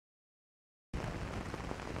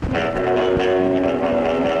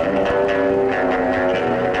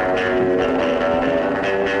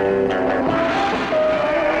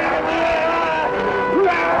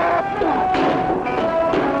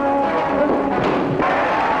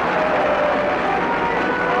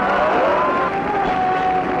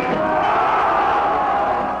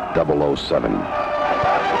007.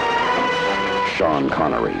 Sean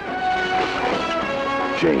Connery.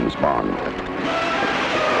 James Bond.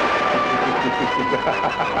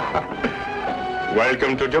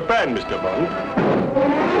 Welcome to Japan, Mr. Bond.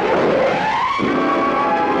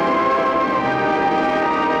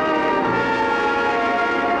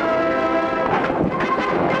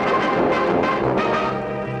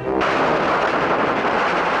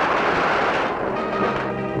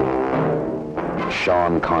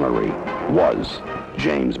 Sean Connery was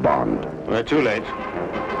James Bond. We're too late.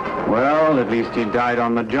 Well, at least he died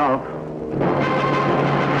on the job.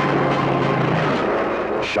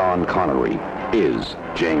 Sean Connery is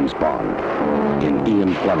James Bond. In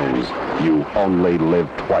Ian Fleming's You Only Live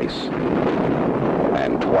Twice.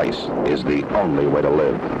 And twice is the only way to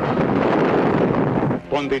live.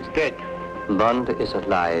 Bond is dead. Bond is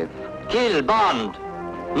alive. Kill Bond!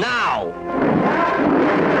 Now!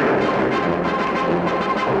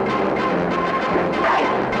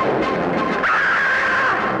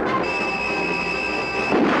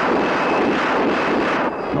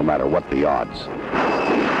 No matter what the odds,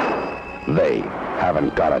 they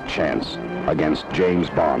haven't got a chance against James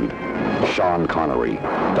Bond, Sean Connery,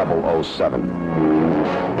 007.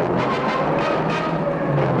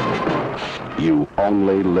 You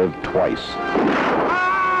only live twice.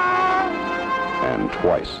 And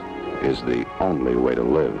twice is the only way to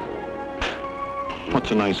live.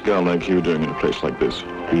 What's a nice girl like you doing in a place like this?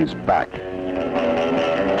 He's back.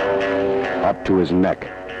 Up to his neck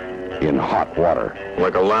in hot water.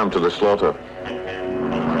 Like a lamb to the slaughter.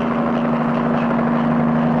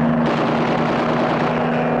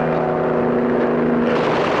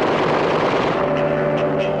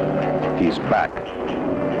 He's back,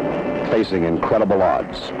 facing incredible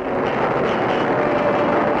odds.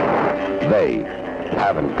 They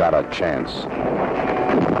haven't got a chance.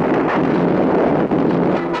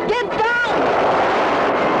 Get down!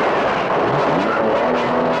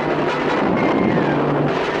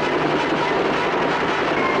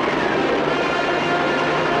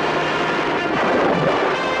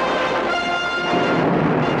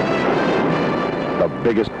 The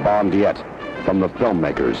biggest Bond yet from the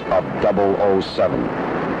filmmakers of 007.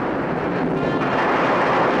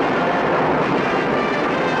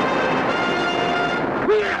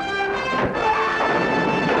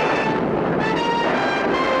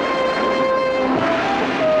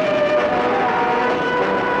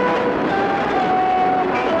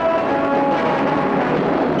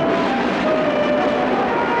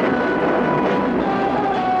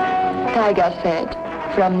 Tiger said,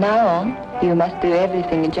 from now on, you must do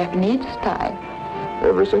everything in Japanese style.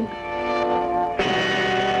 Everything?